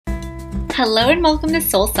Hello and welcome to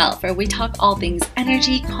Soul Self, where we talk all things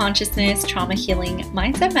energy, consciousness, trauma healing,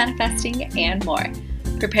 mindset manifesting, and more.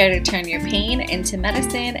 Prepare to turn your pain into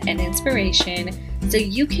medicine and inspiration so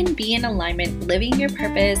you can be in alignment, living your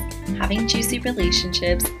purpose, having juicy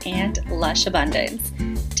relationships, and lush abundance.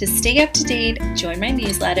 To stay up to date, join my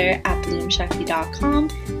newsletter at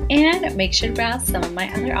bloomshakti.com and make sure to browse some of my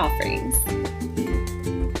other offerings.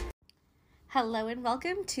 Hello and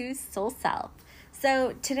welcome to Soul Self.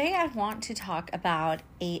 So today I want to talk about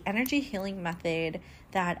a energy healing method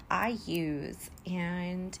that I use,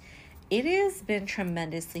 and it has been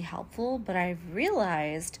tremendously helpful, but I've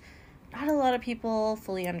realized not a lot of people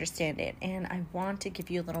fully understand it, and I want to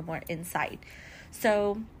give you a little more insight.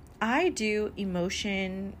 So I do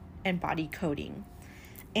emotion and body coding,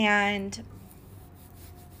 and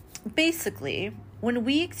basically when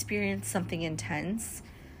we experience something intense,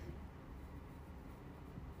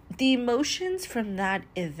 the emotions from that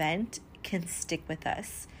event can stick with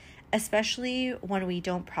us, especially when we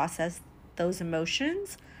don't process those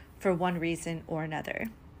emotions for one reason or another.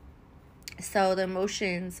 So the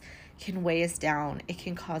emotions can weigh us down. It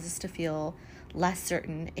can cause us to feel less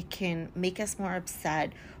certain. It can make us more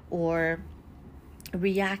upset or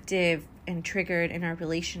reactive and triggered in our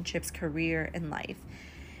relationships, career, and life.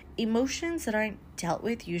 Emotions that aren't dealt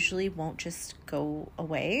with usually won't just go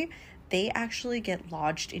away. They actually get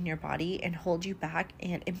lodged in your body and hold you back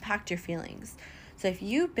and impact your feelings. So if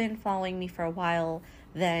you've been following me for a while,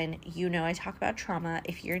 then you know I talk about trauma.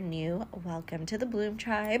 If you're new, welcome to the Bloom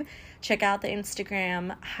Tribe. Check out the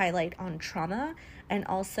Instagram highlight on trauma. And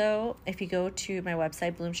also, if you go to my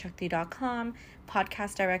website, bloomshakti.com,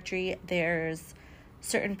 podcast directory, there's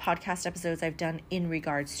certain podcast episodes I've done in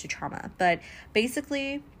regards to trauma. But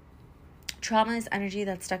basically, trauma is energy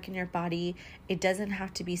that's stuck in your body. It doesn't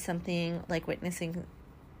have to be something like witnessing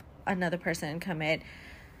another person commit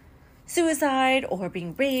suicide or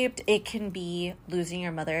being raped. It can be losing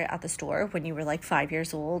your mother at the store when you were like 5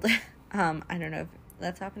 years old. I don't know if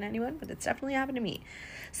that's happened to anyone, but it's definitely happened to me.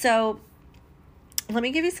 So let me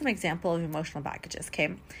give you some example of emotional baggages,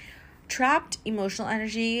 okay? Trapped emotional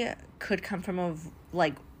energy could come from a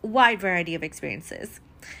wide variety of experiences,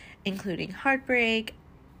 including heartbreak,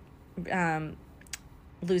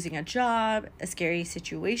 losing a job, a scary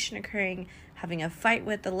situation occurring, having a fight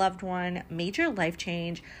with a loved one, major life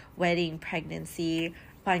change, wedding, pregnancy,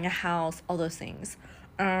 buying a house, all those things.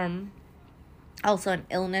 Also an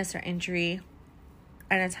illness or injury,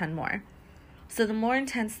 and a ton more. So the more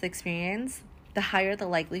intense the experience, the higher the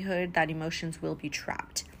likelihood that emotions will be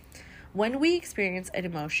trapped. When we experience an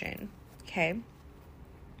emotion, okay,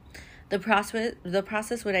 the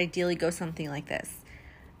process would ideally go something like this.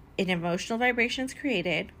 An emotional vibration is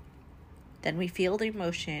created, then we feel the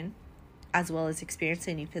emotion, as well as experience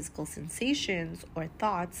any physical sensations or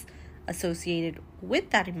thoughts associated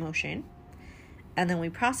with that emotion, and then we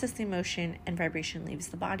process the emotion and vibration leaves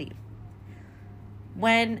the body.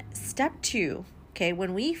 When step 2, okay,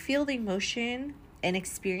 when we feel the emotion and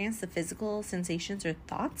experience the physical sensations or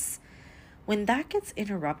thoughts, when that gets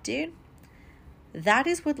interrupted, that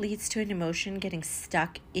is what leads to an emotion getting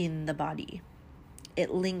stuck in the body.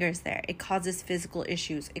 It lingers there. It causes physical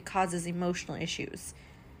issues. It causes emotional issues.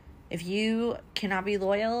 If you cannot be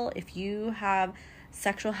loyal, if you have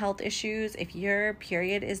sexual health issues, if your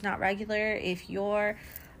period is not regular, if your,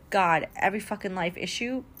 God, every fucking life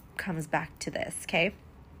issue comes back to this, okay?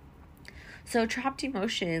 So trapped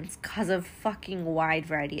emotions cause a fucking wide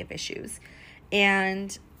variety of issues.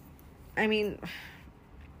 And, I mean,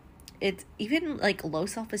 it's even like low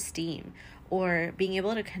self-esteem or being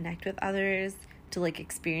able to connect with others, to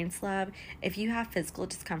experience love. If you have physical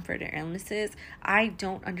discomfort or illnesses, I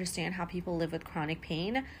don't understand how people live with chronic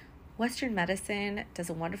pain. Western medicine does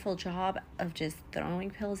a wonderful job of just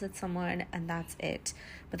throwing pills at someone and that's it.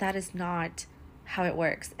 But that is not how it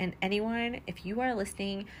works. And anyone, if you are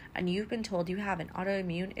listening and you've been told you have an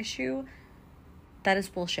autoimmune issue, that is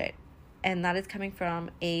bullshit. And that is coming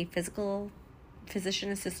from a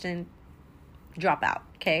physician assistant dropout,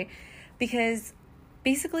 okay? Because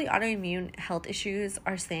basically, autoimmune health issues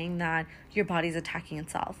are saying that your body's attacking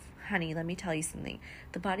itself. Honey, let me tell you something.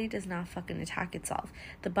 The body does not fucking attack itself.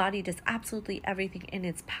 The body does absolutely everything in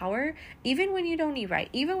its power, even when you don't eat right,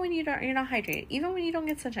 even when you're not hydrated, even when you don't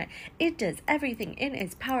get sunshine. It does everything in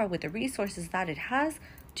its power with the resources that it has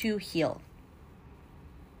to heal.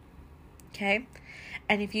 Okay?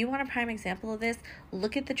 And if you want a prime example of this,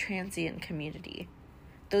 look at the transient community.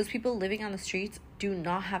 Those people living on the streets do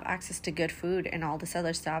not have access to good food and all this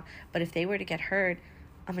other stuff. But if they were to get hurt,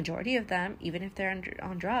 a majority of them, even if they're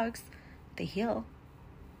on drugs, they heal.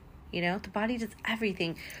 The body does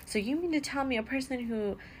everything. So you mean to tell me a person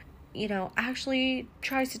who actually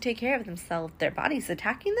tries to take care of themselves, their body's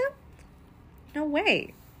attacking them? No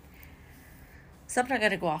way. So I'm not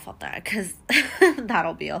going to go off on that because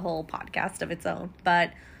that'll be a whole podcast of its own.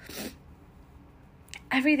 But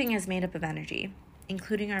everything is made up of energy,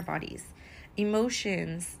 including our bodies.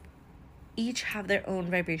 Emotions each have their own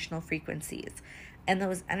vibrational frequencies, and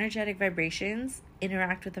those energetic vibrations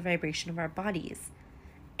interact with the vibration of our bodies,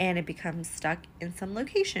 and it becomes stuck in some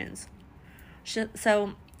locations.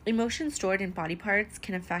 So emotions stored in body parts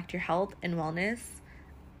can affect your health and wellness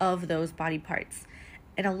of those body parts.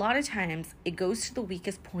 And a lot of times it goes to the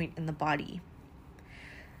weakest point in the body.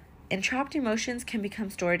 And trapped emotions can become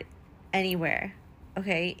stored anywhere.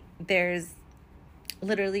 Okay? There's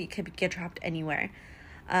literally, it could get trapped anywhere.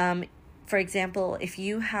 For example, if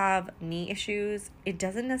you have knee issues, it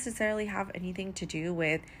doesn't necessarily have anything to do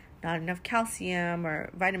with not enough calcium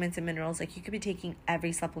or vitamins and minerals. Like, you could be taking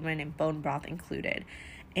every supplement and bone broth included.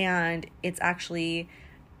 And it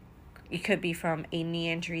could be from a knee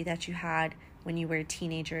injury that you had when you were a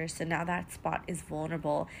teenager. So now that spot is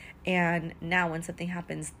vulnerable. And now when something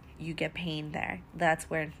happens, you get pain there. That's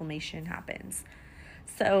where inflammation happens.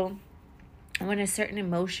 So when a certain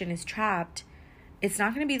emotion is trapped, it's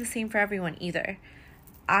not going to be the same for everyone either.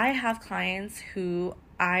 I have clients who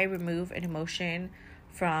I remove an emotion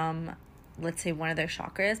from, let's say, one of their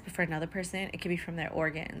chakras, but for another person, it could be from their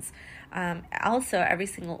organs. Also, every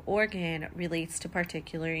single organ relates to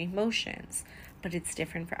particular emotions, but it's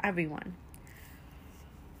different for everyone.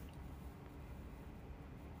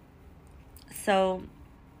 So,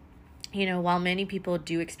 while many people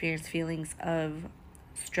do experience feelings of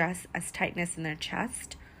stress as tightness in their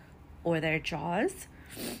chest or their jaws,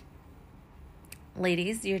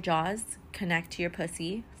 ladies, your jaws connect to your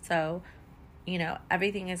pussy. So,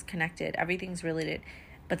 everything is connected, everything's related,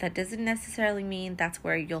 but that doesn't necessarily mean that's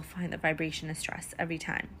where you'll find the vibration of stress every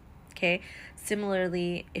time. Okay.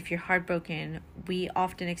 Similarly, if you're heartbroken, we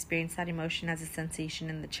often experience that emotion as a sensation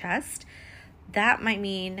in the chest. That might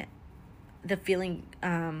mean the feeling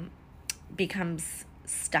becomes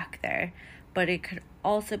stuck there, but it could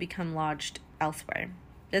also become lodged elsewhere.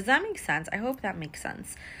 Does that make sense? I hope that makes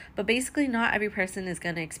sense. But basically, not every person is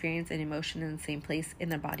going to experience an emotion in the same place in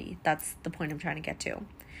their body. That's the point I'm trying to get to.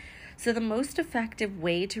 So the most effective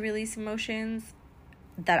way to release emotions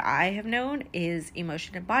that I have known is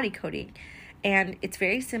emotion and body coding. And it's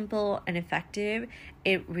very simple and effective.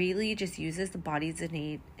 It really just uses the body's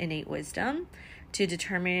innate wisdom to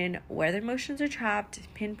determine where the emotions are trapped,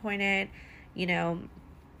 pinpoint it,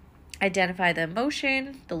 identify the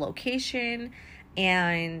emotion, the location,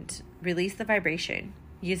 and release the vibration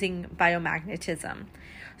using biomagnetism.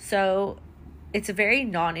 So it's a very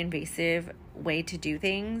non-invasive way to do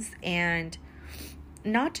things. And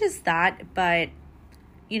not just that, but,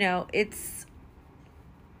 it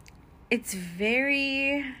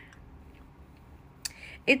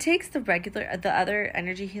takes the other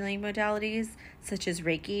energy healing modalities, such as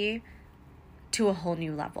Reiki, to a whole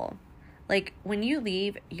new level. Like, when you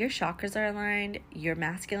leave, your chakras are aligned, your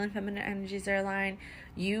masculine, feminine energies are aligned.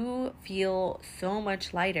 You feel so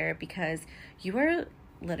much lighter because you are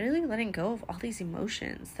literally letting go of all these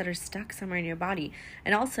emotions that are stuck somewhere in your body.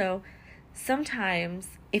 And also, sometimes,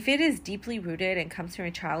 if it is deeply rooted and comes from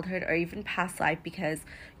your childhood or even past life, because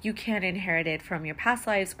you can't inherit it from your past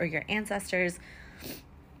lives or your ancestors,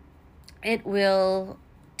 it will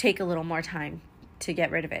take a little more time to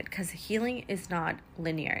get rid of it, because healing is not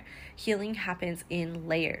linear. Healing happens in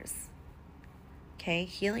layers. Okay?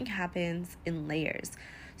 Healing happens in layers.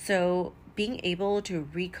 So being able to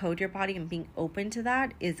recode your body and being open to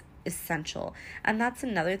that is essential. And that's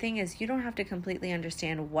another thing, is you don't have to completely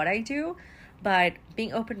understand what I do, but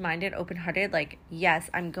being open-minded, open-hearted, like,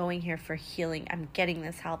 yes, I'm going here for healing. I'm getting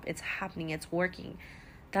this help. It's happening. It's working.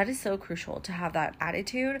 That is so crucial to have that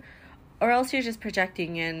attitude. Or else you're just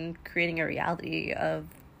projecting and creating a reality of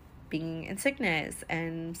being in sickness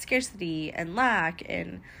and scarcity and lack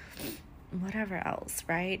and whatever else,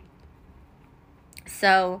 right?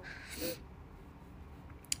 So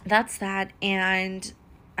that's that. And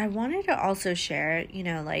I wanted to also share,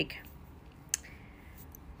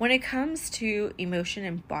 when it comes to emotion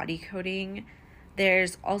and body coding,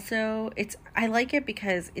 there's also, I like it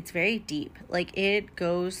because it's very deep. Like, it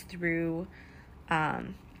goes through,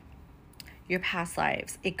 your past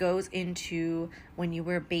lives. It goes into when you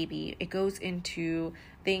were a baby. It goes into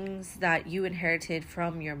things that you inherited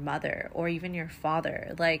from your mother or even your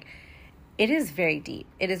father. Like, it is very deep.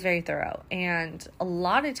 It is very thorough. And a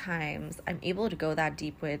lot of times I'm able to go that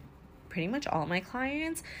deep with pretty much all my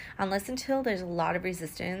clients, unless until there's a lot of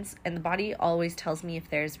resistance. And the body always tells me if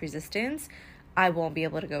there's resistance, I won't be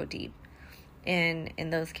able to go deep. in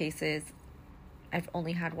those cases, I've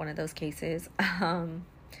only had one of those cases.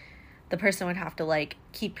 The person would have to like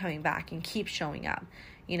keep coming back and keep showing up,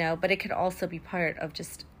 but it could also be part of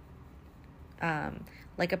just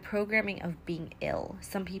like a programming of being ill.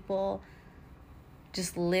 Some people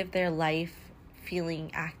just live their life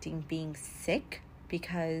feeling, acting, being sick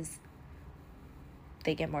because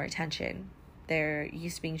they get more attention. They're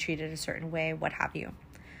used to being treated a certain way, what have you.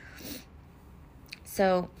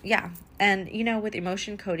 So yeah, and with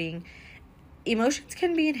emotion coding, emotions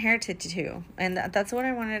can be inherited too, and that's what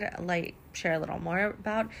I wanted to like share a little more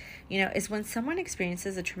about. Is when someone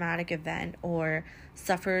experiences a traumatic event or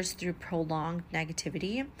suffers through prolonged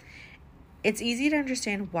negativity, it's easy to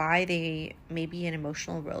understand why they may be an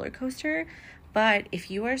emotional roller coaster. But if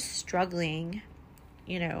you are struggling,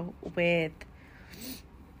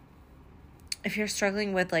 if you're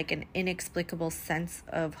struggling with like an inexplicable sense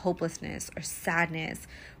of hopelessness or sadness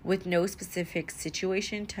with no specific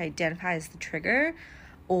situation to identify as the trigger,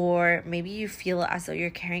 or maybe you feel as though you're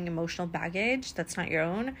carrying emotional baggage that's not your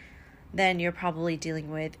own, then you're probably dealing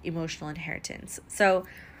with emotional inheritance. So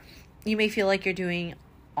you may feel like you're doing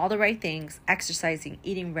all the right things, exercising,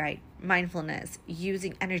 eating right, mindfulness,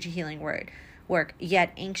 using energy healing work,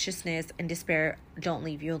 yet anxiousness and despair don't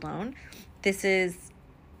leave you alone. This is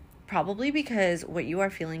probably because what you are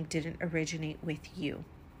feeling didn't originate with you.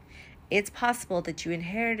 It's possible that you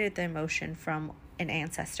inherited the emotion from an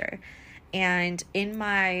ancestor. And in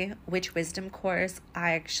my Witch Wisdom course,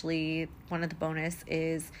 one of the bonus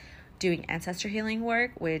is doing ancestor healing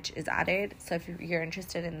work, which is added. So if you're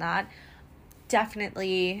interested in that,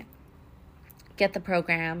 definitely get the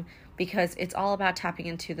program, because it's all about tapping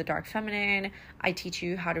into the dark feminine. I teach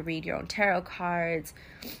you how to read your own tarot cards,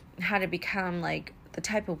 how to become like the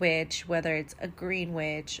type of witch, whether it's a green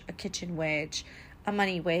witch, a kitchen witch, a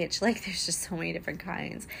money witch. Like there's just so many different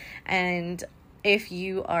kinds. And if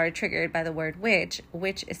you are triggered by the word witch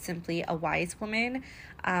is simply a wise woman.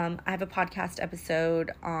 I have a podcast episode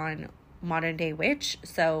on modern day witch,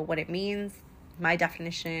 so what it means, my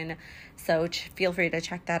definition. So feel free to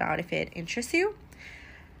check that out if it interests you.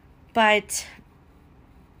 But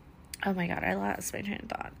oh my god, I lost my train of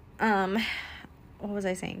thought. What was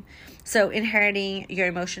I saying? So inheriting your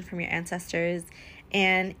emotion from your ancestors.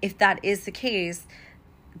 And if that is the case,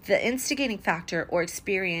 the instigating factor or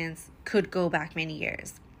experience could go back many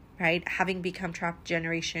years, right? Having become trapped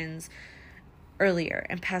generations earlier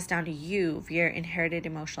and passed down to you via inherited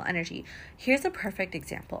emotional energy. Here's a perfect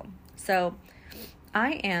example. So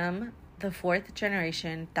I am the 4th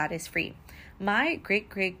generation that is free. My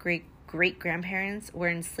great-great-great-great-grandparents were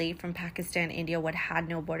enslaved from Pakistan, India, what had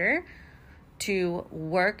no border, to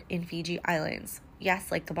work in Fiji Islands.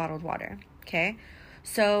 Yes, like the bottled water. Okay.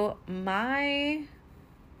 So my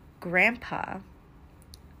grandpa,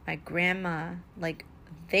 my grandma, like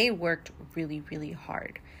they worked really, really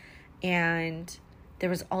hard. And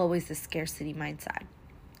there was always this scarcity mindset.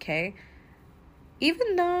 Okay.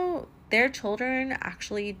 Even though their children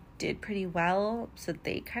actually did pretty well, so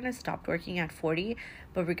they kind of stopped working at 40,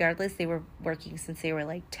 but regardless, they were working since they were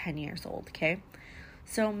like 10 years old. Okay.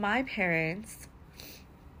 So my parents,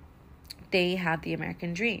 they had the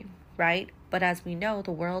American dream, right? But as we know,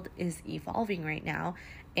 the world is evolving right now,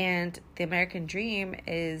 and the American dream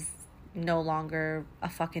is no longer a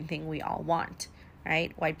fucking thing we all want,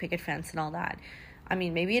 right? White picket fence and all that. I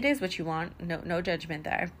mean, maybe it is what you want, no judgment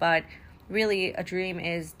there, but really a dream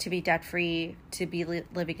is to be debt-free, to be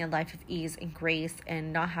living a life of ease and grace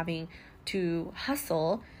and not having to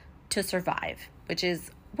hustle to survive, which is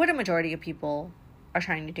what a majority of people are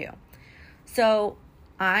trying to do. So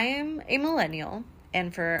I'm a millennial,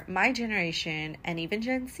 and for my generation and even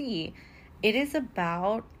Gen Z, it is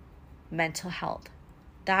about mental health.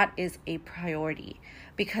 That is a priority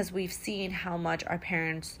because we've seen how much our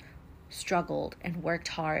parents struggled and worked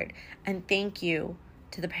hard. And thank you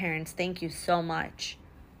to the parents. Thank you so much.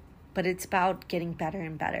 But it's about getting better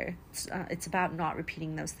and better. It's about not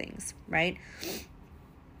repeating those things, right?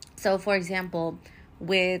 So for example,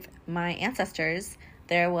 with my ancestors,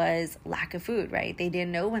 there was lack of food, right? They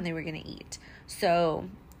didn't know when they were going to eat. So,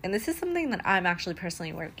 and this is something that I'm actually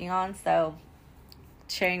personally working on. So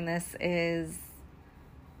sharing this is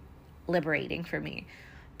liberating for me.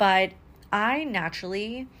 But I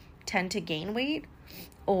naturally tend to gain weight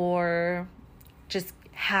or just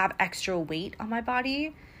have extra weight on my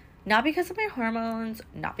body. Not because of my hormones,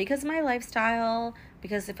 not because of my lifestyle,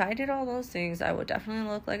 because if I did all those things, I would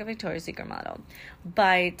definitely look like a Victoria's Secret model.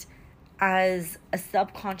 But as a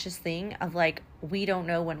subconscious thing of like, we don't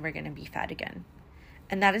know when we're going to be fed again.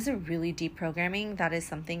 And that is a really deep programming. That is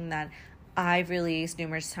something that I've released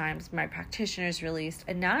numerous times, my practitioners released,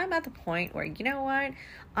 and now I'm at the point where, you know what,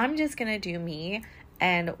 I'm just going to do me,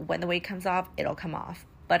 and when the weight comes off, it'll come off.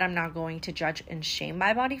 But I'm not going to judge and shame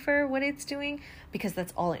my body for what it's doing, because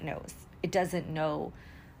that's all it knows. It doesn't know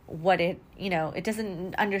what it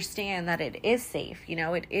doesn't understand that it is safe.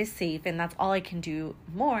 It is safe, and that's all I can do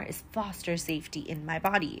more is foster safety in my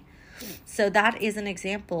body. So that is an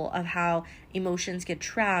example of how emotions get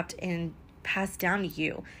trapped and passed down to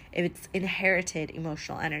you if it's inherited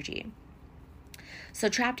emotional energy. So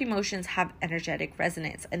trapped emotions have energetic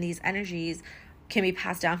resonance, and these energies can be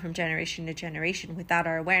passed down from generation to generation without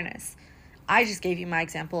our awareness. I just gave you my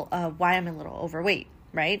example of why I'm a little overweight,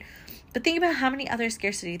 right? But think about how many other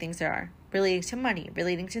scarcity things there are relating to money,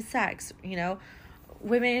 relating to sex,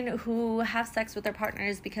 women who have sex with their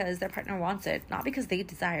partners because their partner wants it, not because they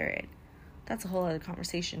desire it. That's a whole other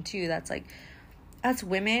conversation too. That's like, us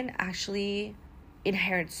women actually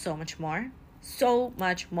inherit so much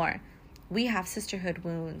more. We have sisterhood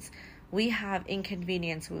wounds. We have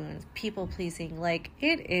inconvenience wounds, people pleasing.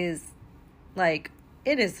 It is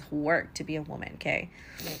work to be a woman, okay?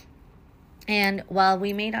 And while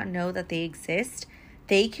we may not know that they exist,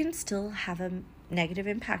 they can still have a negative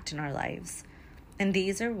impact in our lives. And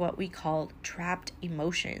these are what we call trapped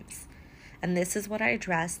emotions. And this is what I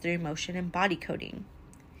address through emotion and body coding.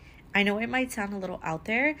 I know it might sound a little out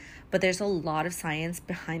there, but there's a lot of science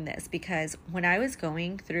behind this, because when I was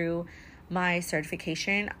going through my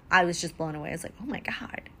certification, I was just blown away. I was like, oh my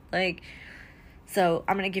God. So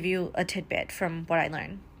I'm going to give you a tidbit from what I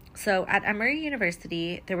learned. So at Emory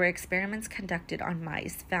University, there were experiments conducted on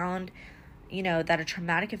mice, found, that a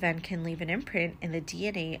traumatic event can leave an imprint in the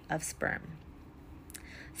DNA of sperm.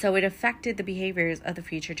 So it affected the behaviors of the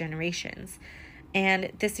future generations.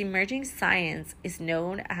 And this emerging science is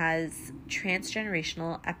known as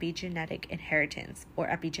transgenerational epigenetic inheritance, or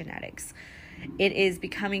epigenetics. It is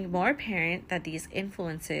becoming more apparent that these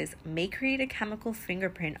influences may create a chemical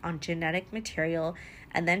fingerprint on genetic material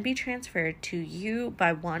and then be transferred to you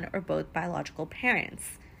by one or both biological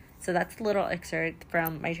parents. So that's a little excerpt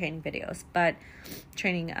from my training videos, but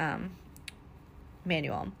training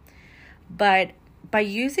manual. But by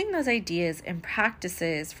using those ideas and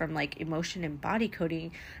practices from emotion and body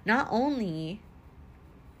coding, not only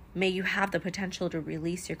may you have the potential to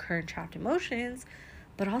release your current trapped emotions,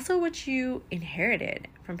 but also what you inherited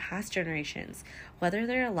from past generations, whether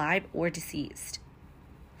they're alive or deceased.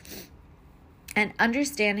 And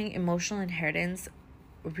understanding emotional inheritance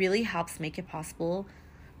really helps make it possible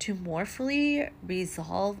to more fully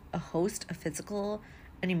resolve a host of physical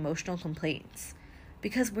and emotional complaints.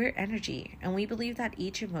 Because we're energy, and we believe that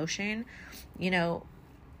each emotion,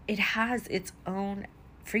 it has its own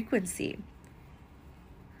frequency.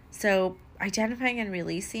 So identifying and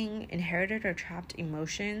releasing inherited or trapped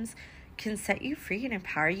emotions can set you free and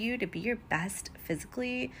empower you to be your best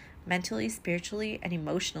physically, mentally, spiritually, and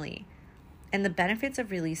emotionally. And the benefits of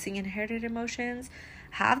releasing inherited emotions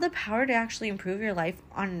have the power to actually improve your life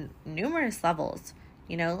on numerous levels,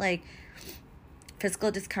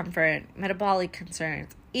 physical discomfort, metabolic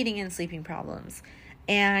concerns, eating and sleeping problems.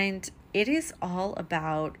 And it is all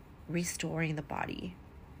about restoring the body,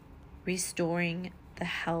 restoring the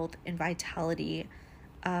health and vitality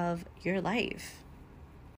of your life.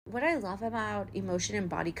 What I love about emotion and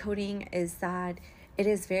body coding is that it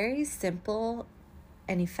is very simple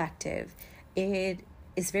and effective. It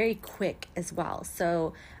is very quick as well.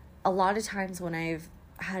 So a lot of times when I've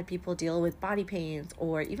had people deal with body pains,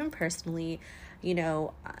 or even personally,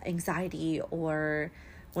 anxiety, or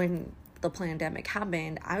when the pandemic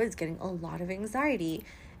happened, I was getting a lot of anxiety.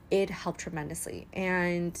 It helped tremendously.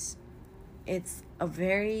 And it's a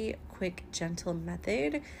very quick, gentle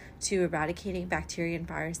method to eradicating bacteria and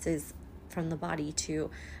viruses from the body too.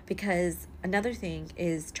 Because another thing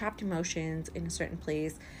is trapped emotions in a certain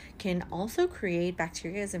place can also create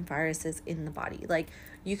bacteria and viruses in the body.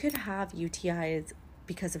 You could have UTIs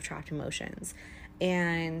because of trapped emotions.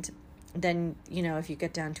 And then, if you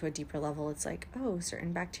get down to a deeper level, it's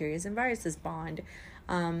certain bacteria and viruses bond.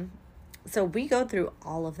 So we go through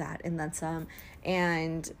all of that and then some.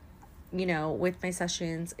 And, with my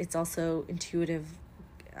sessions, it's also intuitive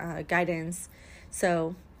guidance.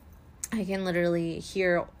 So I can literally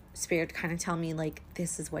hear spirit kind of tell me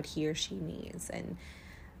this is what he or she needs. And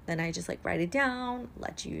then I just write it down,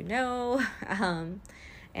 let you know.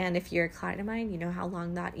 And if you're a client of mine, you know how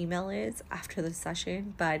long that email is after the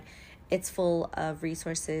session, but it's full of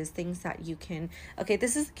resources, things that you can,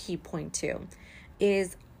 this is a key point too,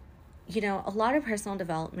 is, a lot of personal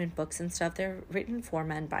development books and stuff, they're written for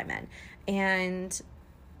men by men. And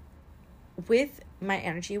with my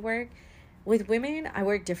energy work, with women, I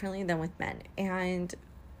work differently than with men. And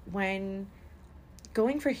when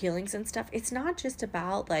going for healings and stuff, it's not just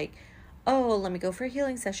about like, oh, let me go for a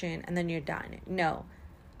healing session and then you're done. No,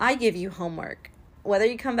 I give you homework. Whether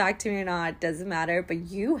you come back to me or not, doesn't matter, but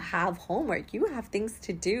you have homework. You have things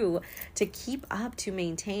to do to keep up, to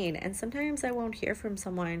maintain. And sometimes I won't hear from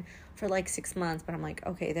someone for like 6 months, but I'm like,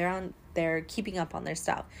 okay, they're keeping up on their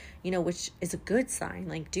stuff, which is a good sign,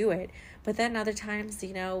 like do it. But then other times,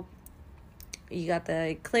 you got the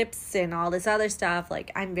eclipse and all this other stuff.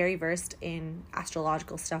 Like, I'm very versed in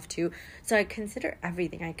astrological stuff too. So I consider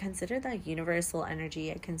everything. I consider that universal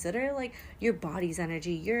energy. I consider like your body's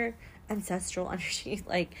energy, your ancestral energy.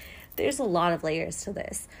 Like, there's a lot of layers to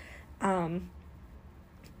this. What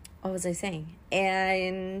was I saying?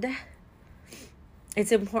 And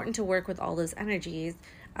it's important to work with all those energies.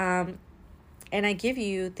 And I give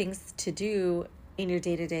you things to do in your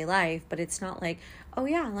day-to-day life, but it's not like, oh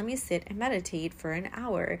yeah, let me sit and meditate for an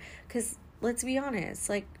hour. Because let's be honest,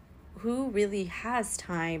 like, who really has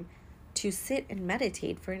time to sit and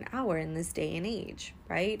meditate for an hour in this day and age,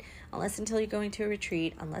 right? Unless until you're going to a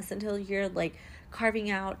retreat, unless until you're like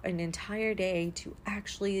carving out an entire day to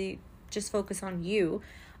actually just focus on you.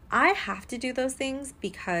 I have to do those things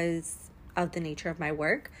because of the nature of my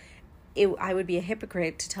work. I would be a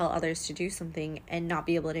hypocrite to tell others to do something and not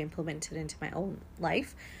be able to implement it into my own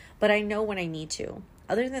life. But I know when I need to.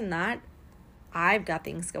 Other than that, I've got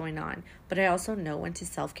things going on. But I also know when to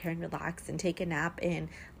self-care and relax and take a nap and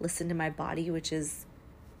listen to my body, which is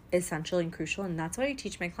essential and crucial. And that's what I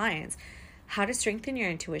teach my clients. How to strengthen your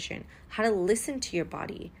intuition. How to listen to your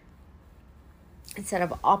body instead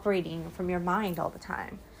of operating from your mind all the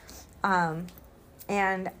time.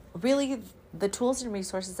 And really, the tools and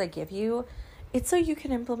resources I give you, it's so you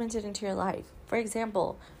can implement it into your life. For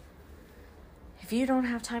example, if you don't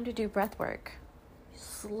have time to do breath work,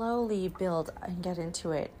 slowly build and get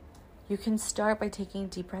into it. You can start by taking a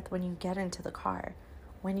deep breath when you get into the car,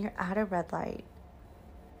 when you're at a red light,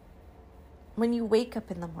 when you wake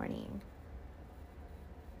up in the morning.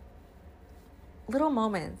 Little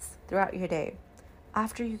moments throughout your day.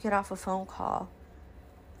 After you get off a phone call,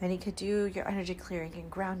 and you could do your energy clearing and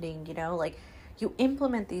grounding, like you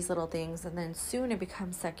implement these little things and then soon it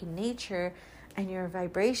becomes second nature and your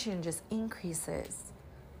vibration just increases.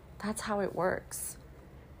 That's how it works.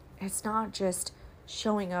 It's not just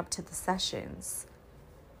showing up to the sessions.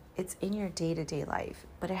 It's in your day-to-day life,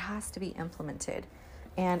 but it has to be implemented.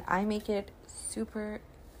 And I make it super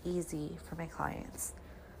easy for my clients.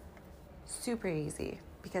 Super easy.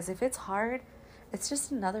 Because if it's hard, it's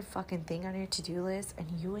just another fucking thing on your to-do list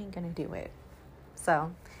and you ain't gonna do it.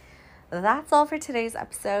 So that's all for today's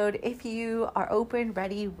episode. If you are open,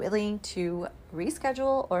 ready, willing to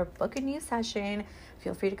reschedule or book a new session,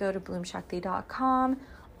 feel free to go to bloomshakti.com,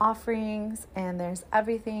 offerings, and there's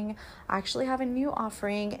everything. I actually have a new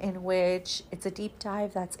offering in which it's a deep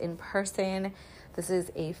dive that's in person. This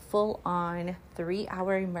is a full-on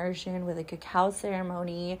 3-hour immersion with a cacao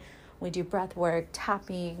ceremony. We do breath work,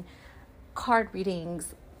 tapping, card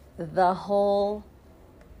readings, the whole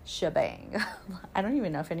shebang. I don't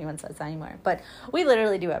even know if anyone says that anymore, but we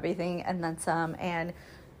literally do everything and then some, and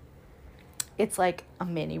it's like a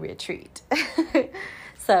mini retreat.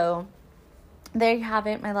 So there you have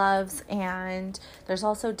it, my loves. And there's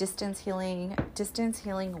also distance healing. Distance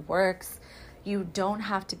healing works. You don't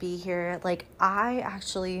have to be here. Like, I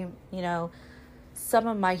actually, some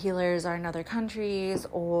of my healers are in other countries,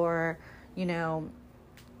 or,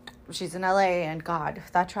 she's in LA, and God,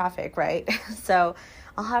 that traffic, right? So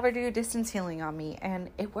I'll have her do distance healing on me, and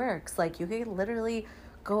it works. Like, you can literally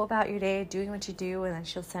go about your day doing what you do, and then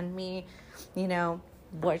she'll send me,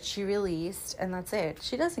 what she released, and that's it.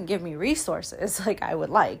 She doesn't give me resources like I would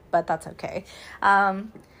like, but that's okay.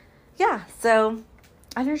 Yeah, so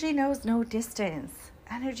energy knows no distance.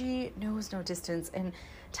 Energy knows no distance, and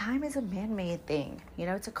time is a man-made thing.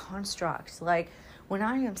 It's a construct. Like, when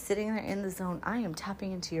I am sitting there in the zone, I am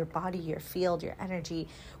tapping into your body, your field, your energy,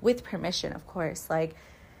 with permission, of course. Like,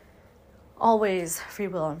 always free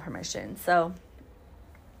will and permission. So,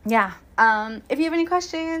 yeah. If you have any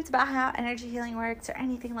questions about how energy healing works or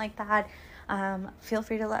anything like that, feel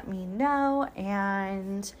free to let me know.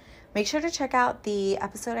 And make sure to check out the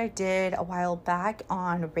episode I did a while back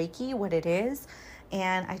on Reiki, what it is.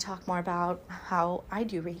 And I talk more about how I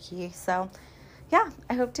do Reiki. So, yeah,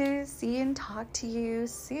 I hope to see and talk to you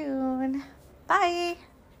soon. Bye.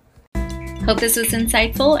 Hope this was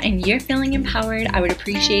insightful and you're feeling empowered. I would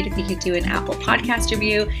appreciate if you could do an Apple Podcast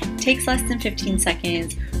review. It takes less than 15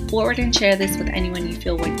 seconds. Forward and share this with anyone you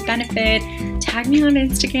feel would benefit. Tag me on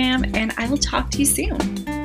Instagram, and I will talk to you soon.